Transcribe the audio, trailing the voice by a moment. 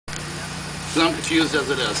Because I'm confused as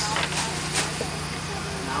it is.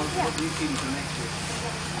 Now we'll be keeping for next year.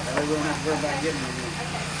 That way we don't have to go back getting them again.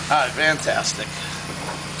 Alright, fantastic.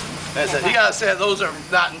 That's it. You gotta say those are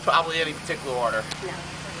not in probably any particular order. No.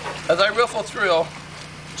 As I riffle through,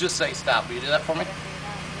 just say stop. Will you do that for me?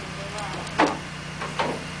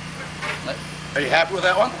 Are you happy with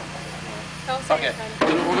that one? Okay. So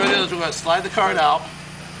what we're going to do is we're going to slide the card out,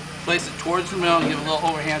 place it towards the middle, and give a little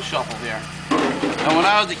overhand shuffle there. And when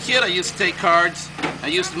I was a kid, I used to take cards. I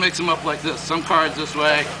used to mix them up like this. Some cards this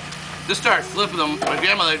way. Just start flipping them. My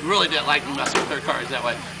grandmother really didn't like me messing with her cards that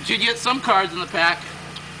way. But you'd get some cards in the pack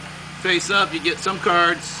face up. You get some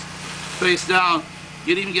cards face down.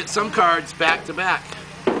 You'd even get some cards back to back.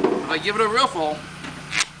 If I give it a riffle,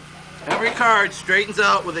 every card straightens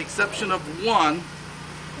out with the exception of one,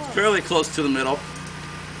 fairly close to the middle.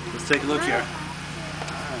 Let's take a look here.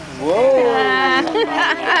 Whoa!